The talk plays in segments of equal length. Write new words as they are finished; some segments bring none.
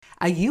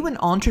Are you an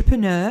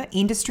entrepreneur,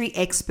 industry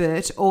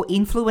expert, or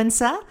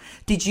influencer?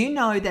 Did you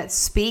know that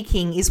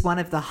speaking is one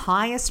of the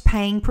highest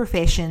paying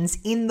professions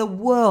in the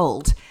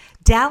world?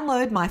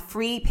 Download my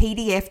free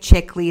PDF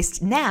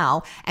checklist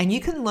now and you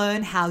can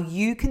learn how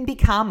you can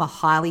become a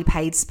highly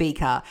paid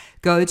speaker.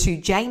 Go to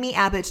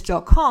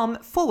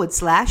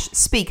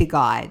jamieabbott.com/speaker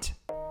guide.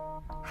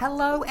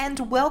 Hello and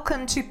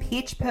welcome to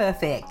Pitch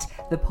Perfect,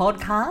 the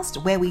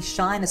podcast where we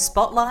shine a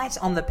spotlight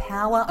on the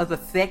power of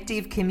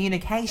effective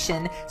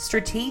communication,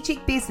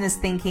 strategic business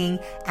thinking,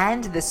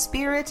 and the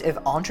spirit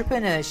of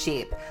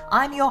entrepreneurship.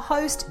 I'm your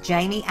host,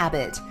 Jamie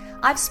Abbott.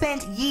 I've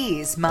spent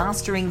years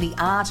mastering the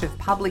art of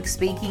public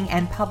speaking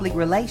and public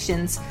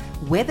relations,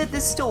 weathered the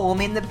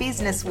storm in the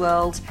business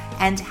world,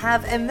 and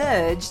have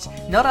emerged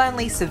not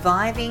only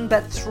surviving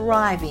but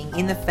thriving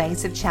in the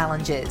face of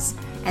challenges.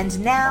 And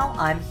now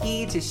I'm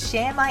here to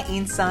share my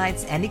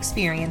insights and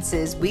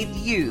experiences with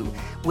you,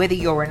 whether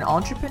you're an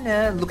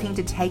entrepreneur looking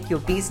to take your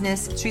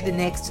business to the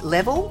next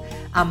level,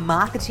 a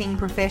marketing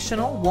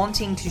professional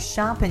wanting to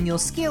sharpen your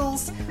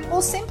skills,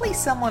 or simply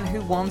someone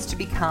who wants to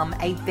become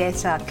a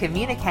better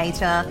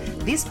communicator.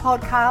 This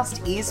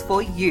podcast is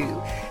for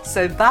you.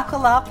 So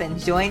buckle up and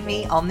join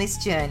me on this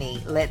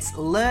journey. Let's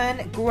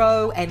learn,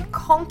 grow, and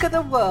conquer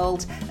the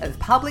world of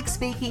public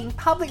speaking,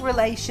 public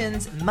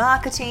relations,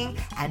 marketing,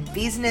 and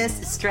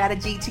business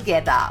strategy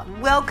together.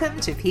 Welcome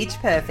to Pitch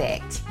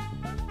Perfect.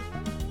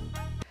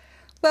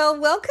 Well,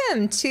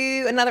 welcome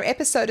to another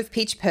episode of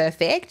Pitch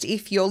Perfect.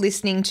 If you're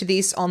listening to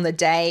this on the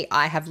day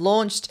I have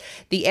launched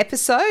the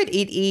episode,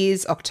 it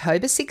is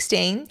October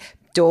 16.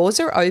 Doors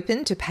are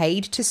open to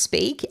Paid to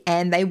Speak,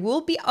 and they will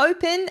be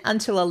open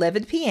until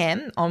 11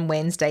 p.m. on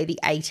Wednesday, the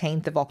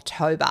 18th of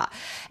October.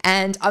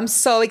 And I'm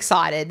so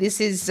excited. This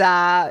is,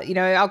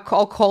 I'll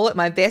call it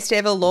my best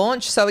ever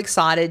launch. So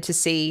excited to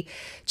see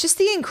just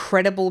the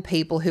incredible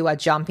people who are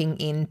jumping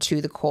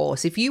into the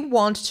course. If you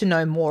want to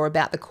know more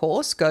about the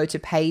course, go to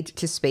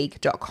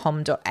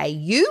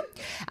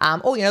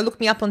paidtospeak.com.au, or look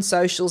me up on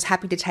socials.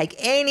 Happy to take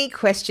any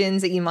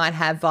questions that you might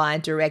have via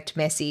direct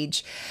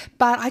message.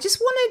 But I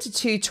just wanted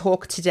to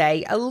talk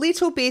today a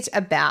little bit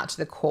about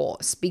the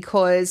course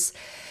because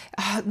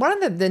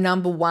one of the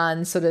number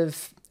one sort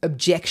of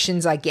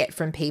objections I get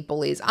from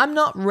people is, I'm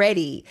not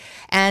ready.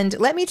 And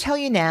let me tell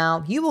you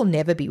now, you will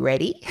never be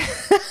ready.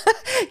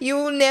 You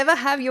will never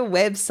have your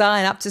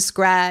website up to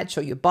scratch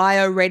or your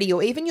bio ready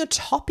or even your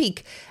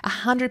topic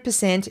 100%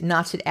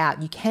 nutted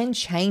out. You can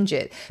change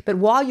it. But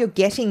while you're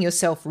getting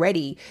yourself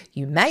ready,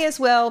 you may as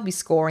well be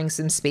scoring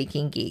some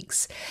speaking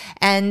gigs.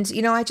 And,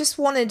 I just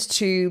wanted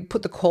to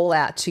put the call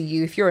out to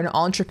you. If you're an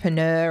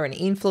entrepreneur, an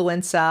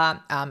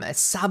influencer, a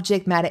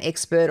subject matter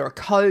expert or a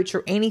coach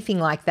or anything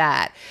like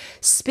that,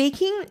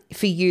 speaking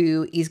for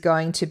you is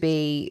going to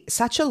be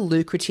such a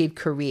lucrative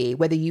career,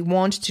 whether you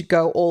want to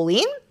go all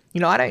in.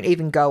 I don't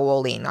even go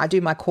all in. I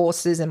do my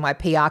courses and my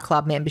PR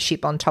club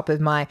membership on top of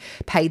my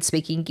paid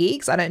speaking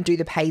gigs. I don't do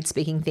the paid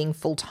speaking thing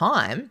full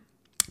time,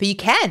 but you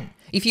can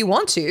if you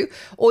want to,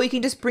 or you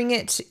can just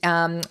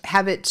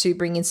have it to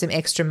bring in some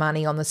extra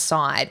money on the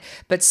side.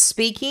 But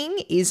speaking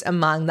is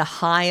among the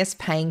highest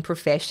paying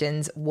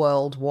professions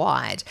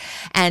worldwide.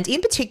 And in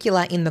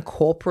particular, in the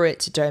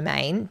corporate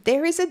domain,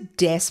 there is a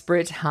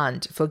desperate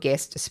hunt for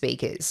guest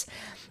speakers.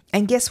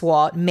 And guess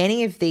what?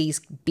 Many of these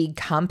big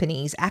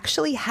companies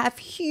actually have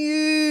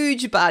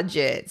huge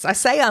budgets. I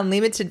say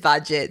unlimited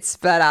budgets,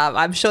 but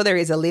I'm sure there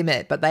is a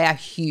limit, but they are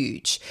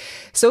huge.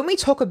 So when we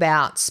talk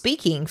about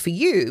speaking for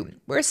you,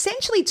 we're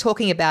essentially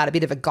talking about a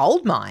bit of a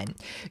gold mine.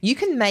 You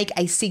can make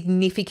a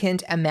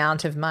significant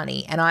amount of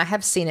money, and I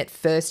have seen it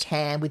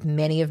firsthand with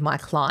many of my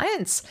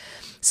clients.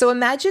 So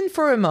imagine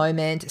for a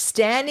moment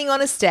standing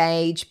on a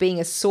stage, being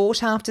a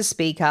sought-after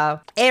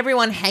speaker,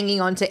 everyone hanging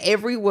on to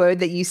every word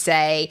that you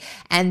say,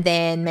 and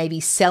then maybe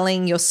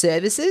selling your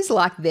services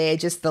like they're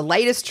just the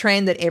latest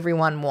trend that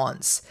everyone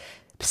wants.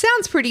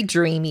 Sounds pretty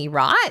dreamy,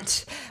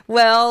 right?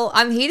 Well,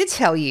 I'm here to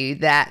tell you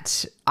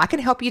that I can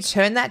help you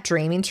turn that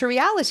dream into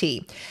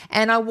reality.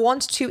 And I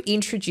want to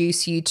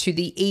introduce you to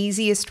the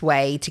easiest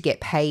way to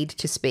get paid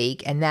to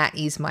speak, and that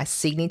is my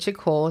signature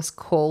course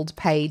called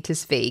Paid to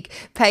Speak.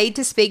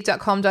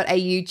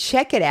 Paidtospeak.com.au.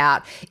 Check it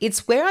out.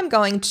 It's where I'm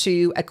going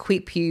to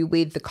equip you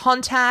with the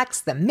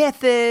contacts, the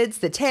methods,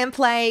 the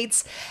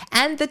templates,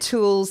 and the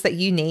tools that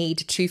you need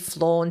to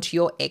flaunt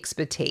your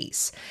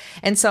expertise.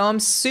 And so I'm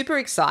super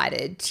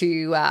excited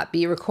to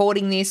be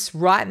recording this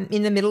right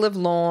in the middle of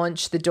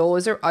launch. The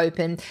doors are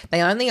open.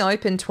 They only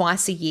open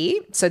twice a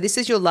year. So this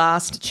is your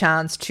last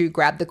chance to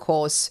grab the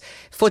course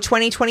for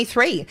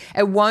 2023.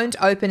 It won't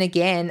open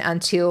again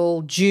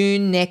until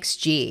June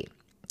next year.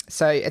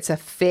 So it's a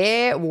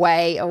fair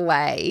way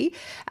away.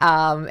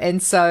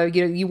 And so,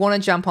 you want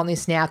to jump on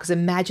this now because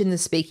imagine the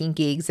speaking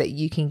gigs that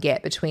you can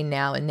get between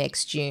now and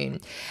next June.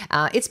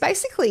 It's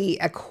basically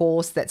a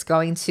course that's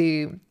going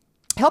to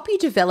help you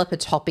develop a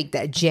topic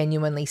that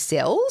genuinely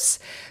sells.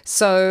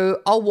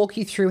 So I'll walk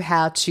you through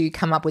how to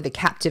come up with a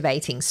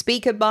captivating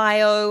speaker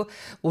bio.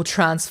 We'll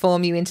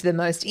transform you into the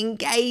most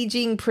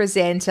engaging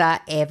presenter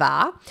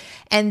ever.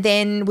 And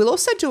then we'll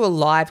also do a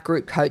live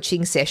group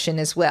coaching session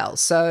as well.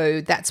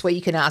 So that's where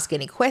you can ask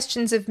any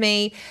questions of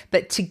me,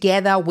 but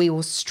together we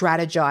will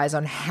strategize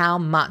on how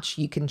much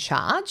you can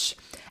charge.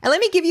 And let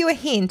me give you a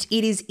hint,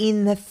 it is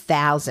in the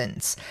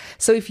thousands.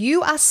 So if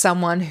you are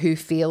someone who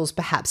feels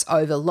perhaps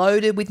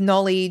overloaded with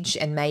knowledge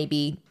and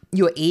maybe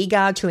you're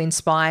eager to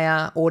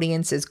inspire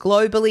audiences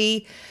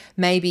globally,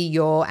 maybe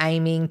you're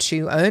aiming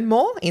to earn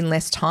more in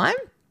less time,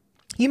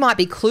 you might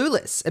be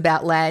clueless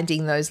about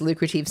landing those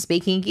lucrative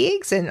speaking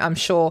gigs, and I'm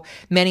sure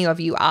many of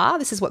you are.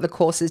 This is what the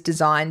course is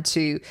designed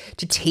to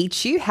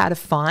teach you, how to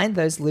find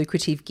those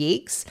lucrative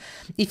gigs.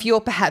 If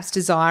you're perhaps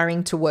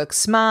desiring to work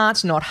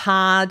smart, not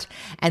hard,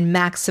 and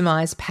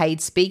maximize paid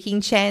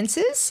speaking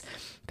chances,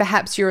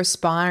 perhaps you're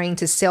aspiring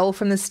to sell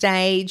from the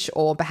stage,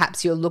 or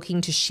perhaps you're looking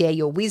to share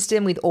your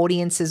wisdom with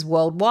audiences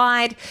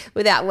worldwide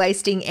without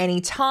wasting any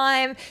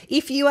time.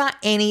 If you are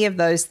any of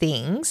those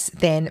things,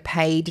 then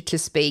Paid to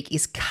Speak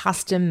is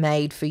custom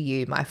made for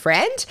you, my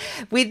friend.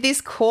 With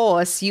this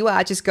course, you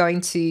are just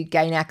going to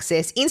gain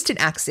access, instant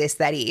access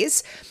that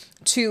is,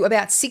 to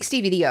about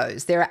 60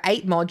 videos. There are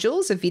 8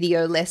 modules of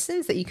video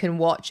lessons that you can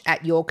watch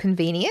at your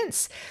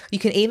convenience. You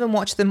can even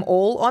watch them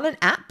all on an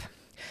app.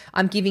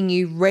 I'm giving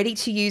you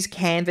ready-to-use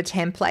Canva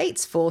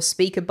templates for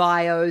speaker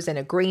bios and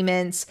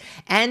agreements,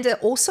 and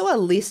also a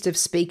list of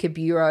speaker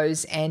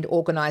bureaus and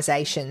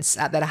organisations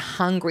that are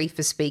hungry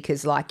for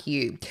speakers like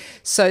you.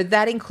 So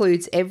that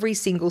includes every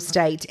single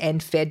state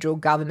and federal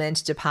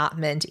government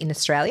department in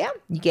Australia.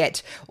 You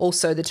get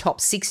also the top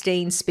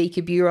 16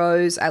 speaker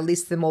bureaus. I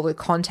list them, all the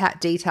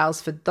contact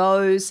details for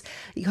those.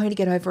 You're going to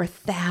get over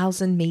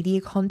 1,000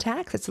 media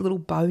contacts. That's a little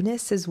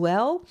bonus as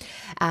well.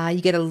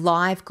 You get a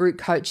live group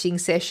coaching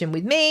session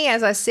with me.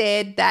 As I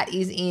said, that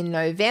is in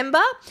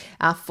November.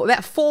 For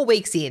about 4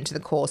 weeks into the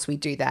course, we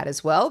do that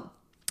as well.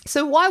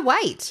 So why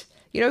wait?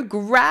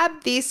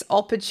 Grab this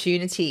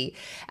opportunity.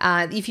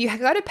 If you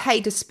go to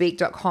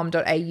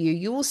paidtospeak.com.au,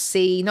 you will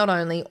see not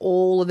only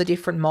all of the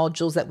different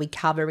modules that we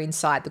cover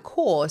inside the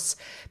course,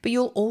 but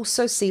you'll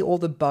also see all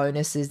the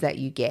bonuses that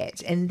you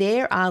get. And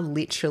there are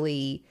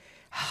literally,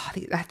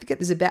 I think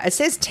it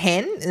says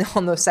 10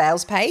 on the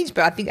sales page,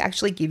 but I think I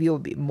actually give you a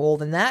bit more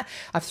than that.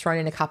 I've thrown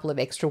in a couple of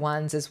extra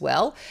ones as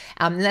well.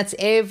 And that's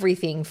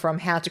everything from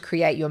how to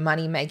create your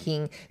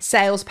money-making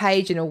sales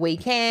page in a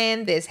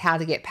weekend. There's how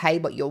to get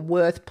paid what you're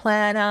worth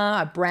planner,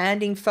 a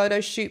branding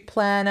photo shoot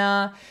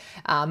planner,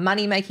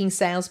 money-making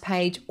sales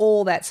page,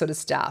 all that sort of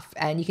stuff.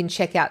 And you can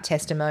check out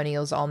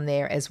testimonials on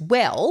there as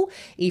well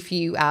if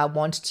you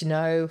want to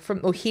know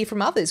from or hear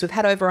from others. We've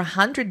had over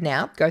 100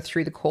 now go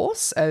through the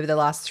course over the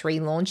last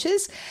 3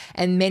 launches,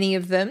 and many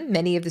of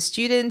the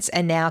students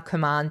are now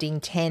commanding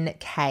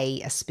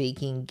 10K a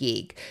speaking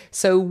gig.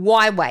 So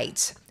why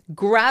wait?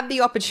 Grab the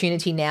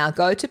opportunity now.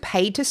 Go to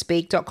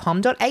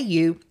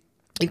paidtospeak.com.au.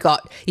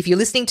 If you're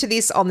listening to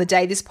this on the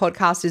day this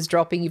podcast is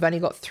dropping, you've only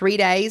got 3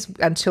 days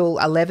until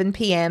 11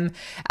 p.m.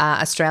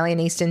 Australian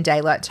Eastern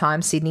Daylight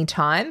Time, Sydney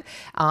time,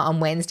 on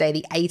Wednesday,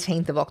 the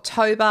 18th of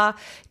October,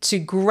 to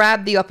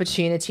grab the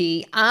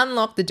opportunity,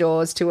 unlock the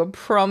doors to a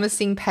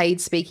promising paid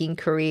speaking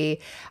career.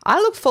 I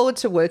look forward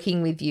to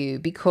working with you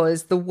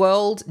because the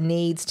world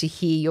needs to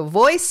hear your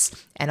voice,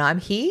 and I'm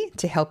here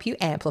to help you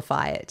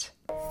amplify it.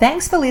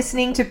 Thanks for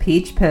listening to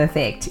Pitch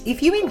Perfect.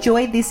 If you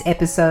enjoyed this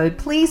episode,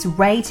 please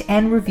rate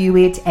and review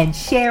it and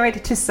share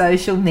it to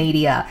social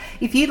media.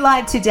 If you'd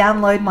like to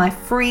download my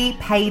free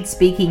paid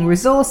speaking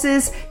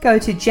resources, go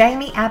to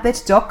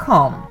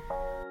jamieabbott.com.